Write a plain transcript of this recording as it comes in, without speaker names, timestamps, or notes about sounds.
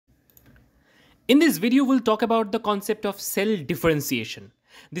In this video, we'll talk about the concept of cell differentiation.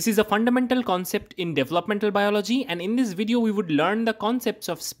 This is a fundamental concept in developmental biology, and in this video, we would learn the concepts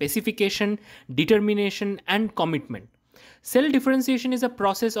of specification, determination, and commitment. Cell differentiation is a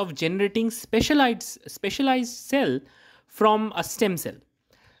process of generating specialized cell from a stem cell.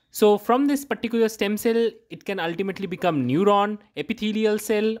 So from this particular stem cell, it can ultimately become neuron, epithelial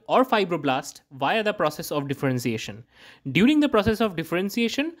cell, or fibroblast via the process of differentiation. During the process of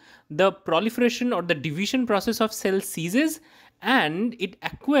differentiation, the proliferation or the division process of cell ceases and it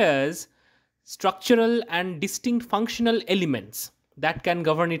acquires structural and distinct functional elements that can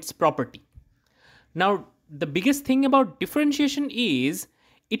govern its property. Now, the biggest thing about differentiation is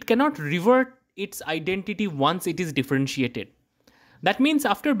it cannot revert its identity once it is differentiated. That means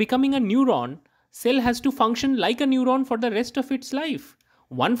after becoming a neuron, cell has to function like a neuron for the rest of its life.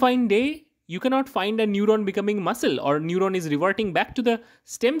 One fine day, you cannot find a neuron becoming muscle or neuron is reverting back to the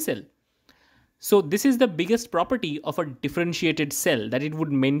stem cell. So this is the biggest property of a differentiated cell, that it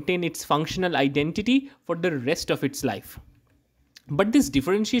would maintain its functional identity for the rest of its life. But this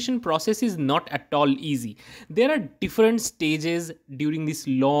differentiation process is not at all easy. There are different stages during this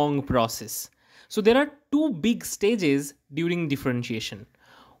long process. So there are two big stages during differentiation.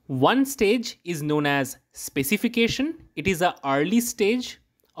 One stage is known as specification. It is an early stage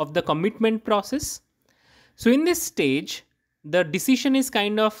of the commitment process. So in this stage, the decision is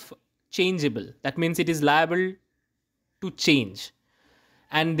kind of changeable. That means it is liable to change.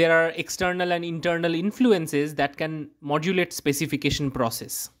 And there are external and internal influences that can modulate specification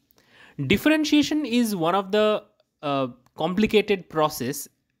process. Differentiation is one of the complicated process.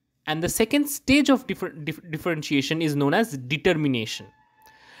 And the second stage of differentiation is known as determination.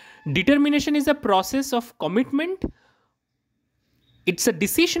 Determination is a process of commitment. It's a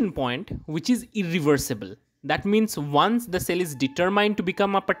decision point which is irreversible. That means once the cell is determined to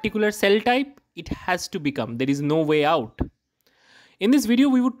become a particular cell type, it has to become. There is no way out. In this video,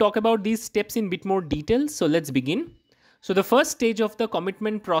 we would talk about these steps in a bit more detail. So let's begin. So the first stage of the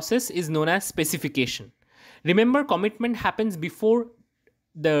commitment process is known as specification. Remember, commitment happens before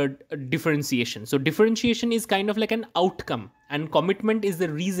the differentiation. So differentiation is kind of like an outcome, and commitment is the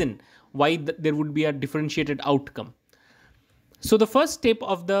reason why there would be a differentiated outcome. So the first step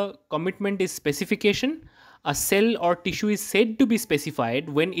of the commitment is specification. A cell or tissue is said to be specified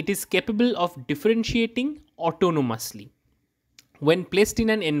when it is capable of differentiating autonomously. When placed in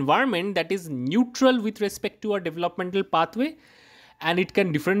an environment that is neutral with respect to a developmental pathway and it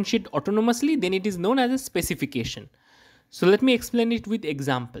can differentiate autonomously, then it is known as a specification. So let me explain it with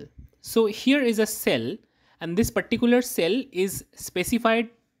example. So here is a cell, and this particular cell is specified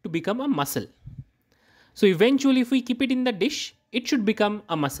to become a muscle. So eventually, if we keep it in the dish, it should become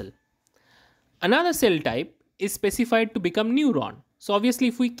a muscle. Another cell type is specified to become neuron. So obviously,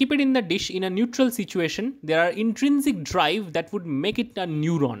 if we keep it in the dish in a neutral situation, there are intrinsic drive that would make it a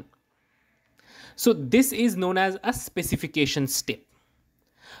neuron. So this is known as a specification step.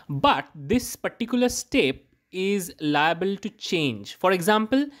 But this particular step is liable to change. For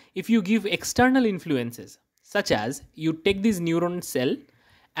example, if you give external influences, such as you take this neuron cell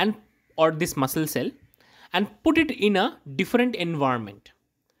or this muscle cell and put it in a different environment.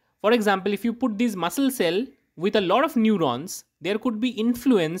 For example, if you put this muscle cell with a lot of neurons, there could be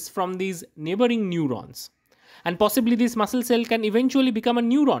influence from these neighboring neurons. And possibly this muscle cell can eventually become a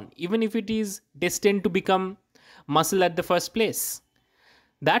neuron, even if it is destined to become muscle at the first place.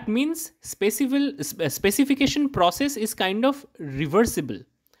 That means specification process is kind of reversible.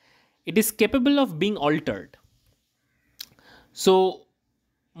 It is capable of being altered. So,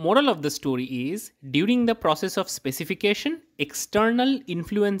 moral of the story is, during the process of specification, external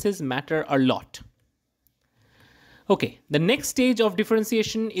influences matter a lot. Okay, the next stage of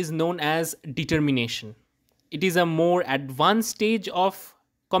differentiation is known as determination. It is a more advanced stage of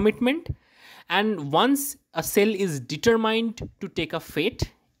commitment. And once a cell is determined to take a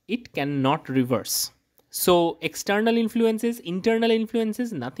fate, it cannot reverse. So external influences, internal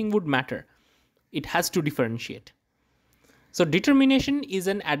influences, nothing would matter. It has to differentiate. So determination is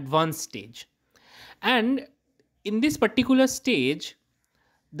an advanced stage. And in this particular stage,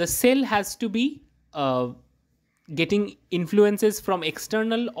 the cell has to be getting influences from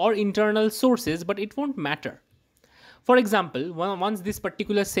external or internal sources, but it won't matter. For example, once this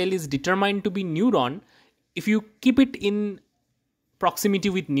particular cell is determined to be neuron, if you keep it in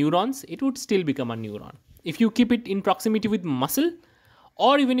proximity with neurons, it would still become a neuron. If you keep it in proximity with muscle,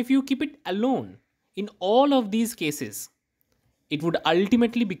 or even if you keep it alone, in all of these cases, it would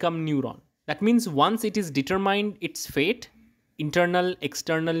ultimately become neuron. That means once it is determined its fate, internal,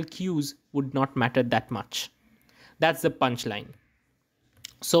 external cues would not matter that much. That's the punchline.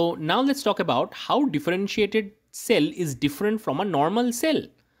 So now let's talk about how differentiated cell is different from a normal cell.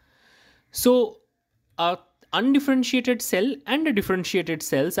 So a undifferentiated cell and a differentiated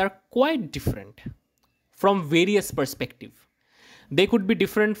cells are quite different from various perspectives. They could be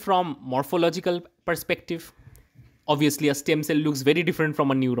different from morphological perspective. Obviously, a stem cell looks very different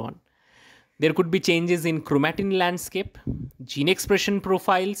from a neuron. There could be changes in chromatin landscape, gene expression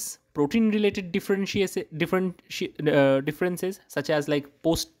profiles, protein-related differences, such as like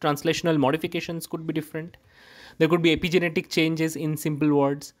post-translational modifications could be different. There could be epigenetic changes in simple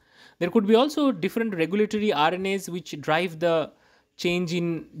words. There could be also different regulatory RNAs which drive the change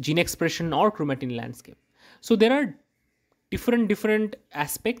in gene expression or chromatin landscape. So there are different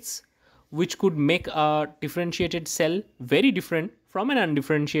aspects which could make a differentiated cell very different from an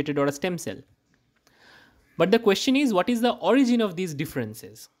undifferentiated or a stem cell. But the question is, what is the origin of these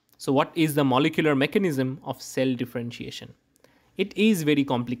differences? So what is the molecular mechanism of cell differentiation? It is very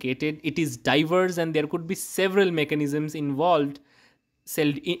complicated, it is diverse, and there could be several mechanisms involving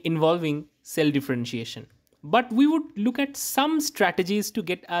cell differentiation. But we would look at some strategies to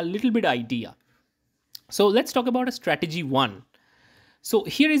get a little bit idea. So let's talk about a strategy 1. So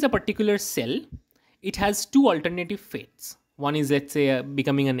here is a particular cell. It has two alternative fates. One is, let's say,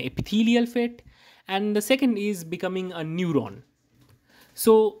 becoming an epithelial fate, and the second is becoming a neuron.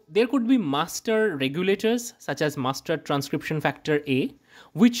 So there could be master regulators such as master transcription factor A,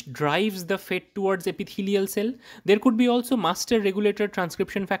 which drives the fate towards epithelial cell. There could be also master regulator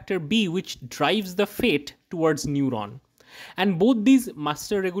transcription factor B, which drives the fate towards neuron. And both these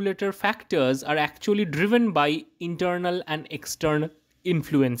master regulator factors are actually driven by internal and external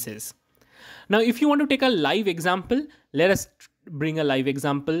influences. Now, if you want to take a live example, let us bring a live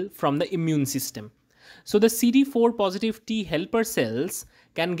example from the immune system. So the CD4 positive T helper cells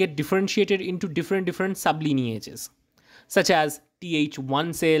can get differentiated into different sublineages, such as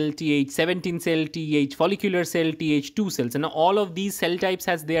Th1 cell, Th17 cell, Th follicular cell, Th2 cells, and all of these cell types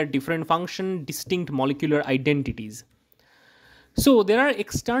has their different function, distinct molecular identities. So there are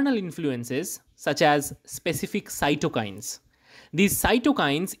external influences such as specific cytokines. These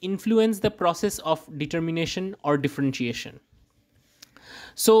cytokines influence the process of determination or differentiation.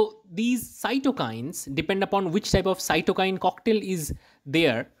 So these cytokines, depend upon which type of cytokine cocktail is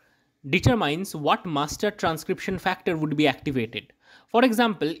there, determines what master transcription factor would be activated. For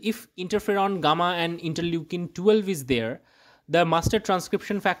example, if interferon gamma and interleukin 12 is there, the master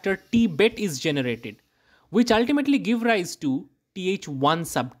transcription factor T-bet is generated, which ultimately give rise to Th1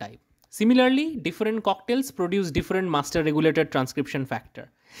 subtype. Similarly, different cocktails produce different master regulator transcription factor.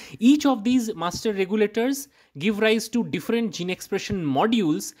 Each of these master regulators give rise to different gene expression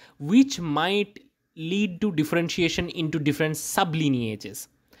modules which might lead to differentiation into different sublineages.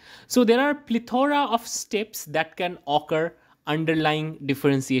 So there are plethora of steps that can occur underlying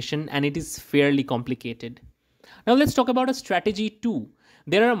differentiation, and it is fairly complicated. Now let's talk about a strategy 2.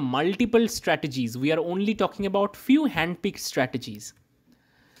 There are multiple strategies. We are only talking about few hand-picked strategies.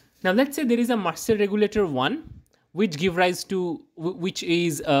 Now let's say there is a master regulator 1 which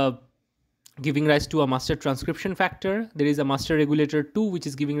is giving rise to a master transcription factor. There is a master regulator 2 which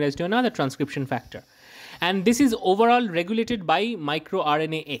is giving rise to another transcription factor. And this is overall regulated by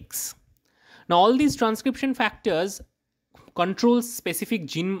microRNA X. Now all these transcription factors control specific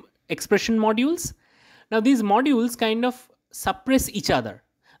gene expression modules. Now these modules kind of suppress each other.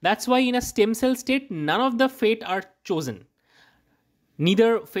 That's why in a stem cell state, none of the fate are chosen.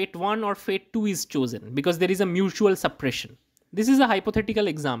 Neither fate 1 or fate 2 is chosen because there is a mutual suppression. This is a hypothetical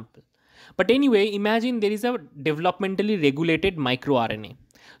example. But anyway, imagine there is a developmentally regulated microRNA.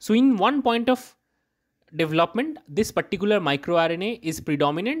 So in one point of development, this particular microRNA is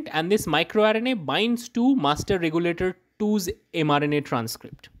predominant, and this microRNA binds to master regulator 2's mRNA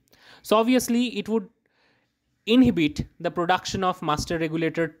transcript. So obviously it would inhibit the production of master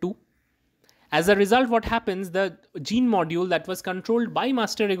regulator 2. As a result, what happens, the gene module that was controlled by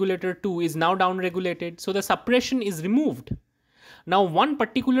master regulator 2 is now downregulated, so the suppression is removed. Now one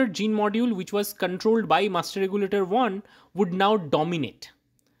particular gene module which was controlled by master regulator 1 would now dominate.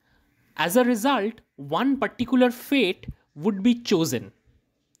 As a result, one particular fate would be chosen.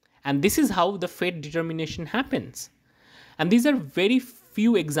 And this is how the fate determination happens. And these are very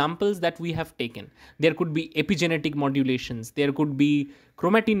few examples that we have taken. There could be epigenetic modulations, there could be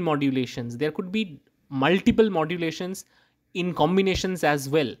chromatin modulations, there could be multiple modulations in combinations as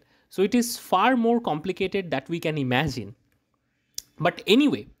well. So it is far more complicated than we can imagine. But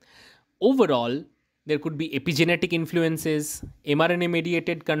anyway, overall, there could be epigenetic influences, mRNA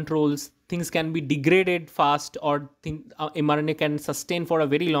mediated controls, things can be degraded fast, or mRNA can sustain for a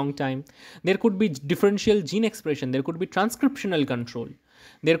very long time. There could be differential gene expression, there could be transcriptional control.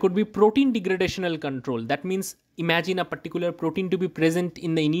 There could be protein degradational control. That means imagine a particular protein to be present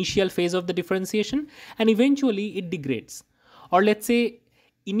in the initial phase of the differentiation and eventually it degrades. Or let's say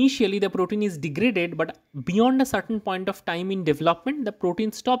initially the protein is degraded, but beyond a certain point of time in development, the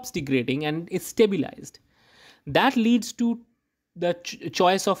protein stops degrading and is stabilized. That leads to the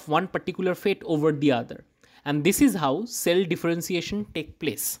choice of one particular fate over the other. And this is how cell differentiation take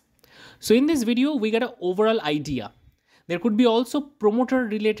place. So in this video, we get an overall idea. There could be also promoter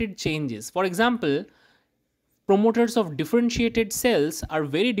related changes. For example, promoters of differentiated cells are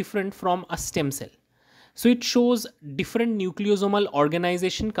very different from a stem cell. So it shows different nucleosomal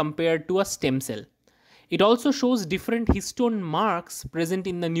organization compared to a stem cell. It also shows different histone marks present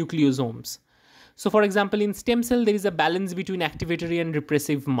in the nucleosomes. So for example, in stem cell, there is a balance between activatory and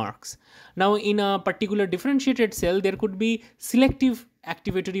repressive marks. Now in a particular differentiated cell, there could be selective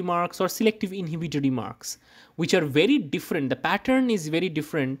activatory marks or selective inhibitory marks, which are very different. The pattern is very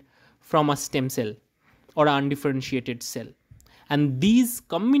different from a stem cell or an undifferentiated cell. And these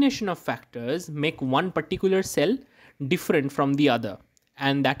combination of factors make one particular cell different from the other.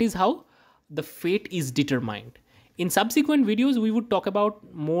 And that is how the fate is determined. In subsequent videos, we would talk about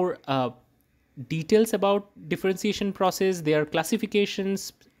more details about differentiation process, their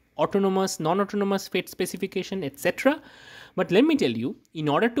classifications, autonomous, non-autonomous fate specification, etc. But let me tell you, in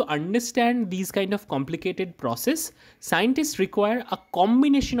order to understand these kind of complicated process, scientists require a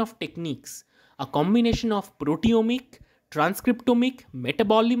combination of techniques, a combination of proteomic, transcriptomic,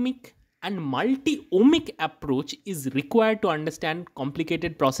 metabolomic, and multi-omic approach is required to understand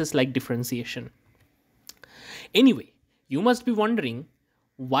complicated process like differentiation. Anyway, you must be wondering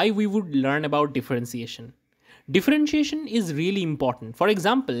why we would learn about differentiation. Differentiation is really important. For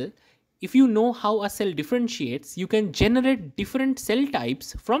example, if you know how a cell differentiates, you can generate different cell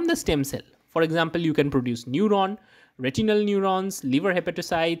types from the stem cell. For example, you can produce neuron, retinal neurons, liver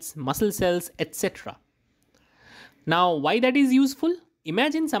hepatocytes, muscle cells, etc. Now, why that is useful?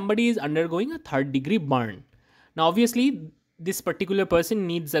 Imagine somebody is undergoing a third-degree burn. Now, obviously, this particular person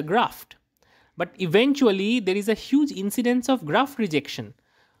needs a graft. But eventually, there is a huge incidence of graft rejection,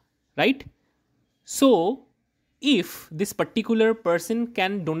 right? So, if this particular person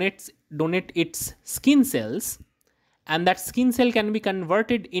can donate its skin cells, and that skin cell can be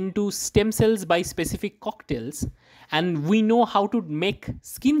converted into stem cells by specific cocktails, and we know how to make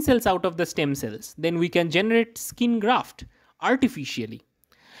skin cells out of the stem cells, then we can generate skin graft artificially.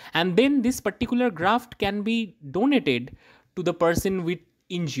 And then this particular graft can be donated to the person with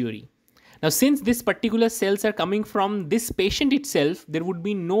injury. Now, since this particular cells are coming from this patient itself, there would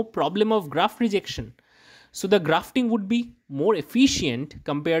be no problem of graft rejection. So the grafting would be more efficient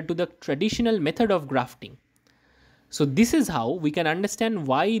compared to the traditional method of grafting. So this is how we can understand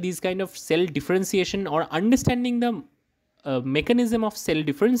why these kind of cell differentiation or understanding the mechanism of cell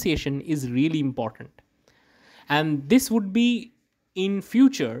differentiation is really important. And this would be in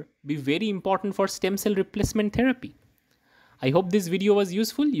future be very important for stem cell replacement therapy. I hope this video was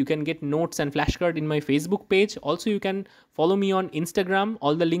useful. You can get notes and flashcard in my Facebook page. Also, you can follow me on Instagram.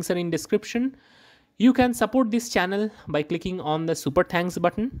 All the links are in description. You can support this channel by clicking on the super thanks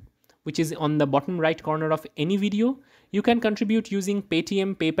button, which is on the bottom right corner of any video. You can contribute using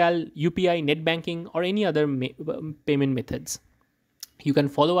Paytm, PayPal, UPI, net banking, or any other payment methods. You can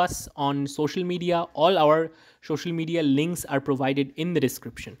follow us on social media. All our social media links are provided in the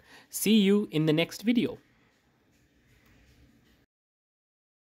description. See you in the next video.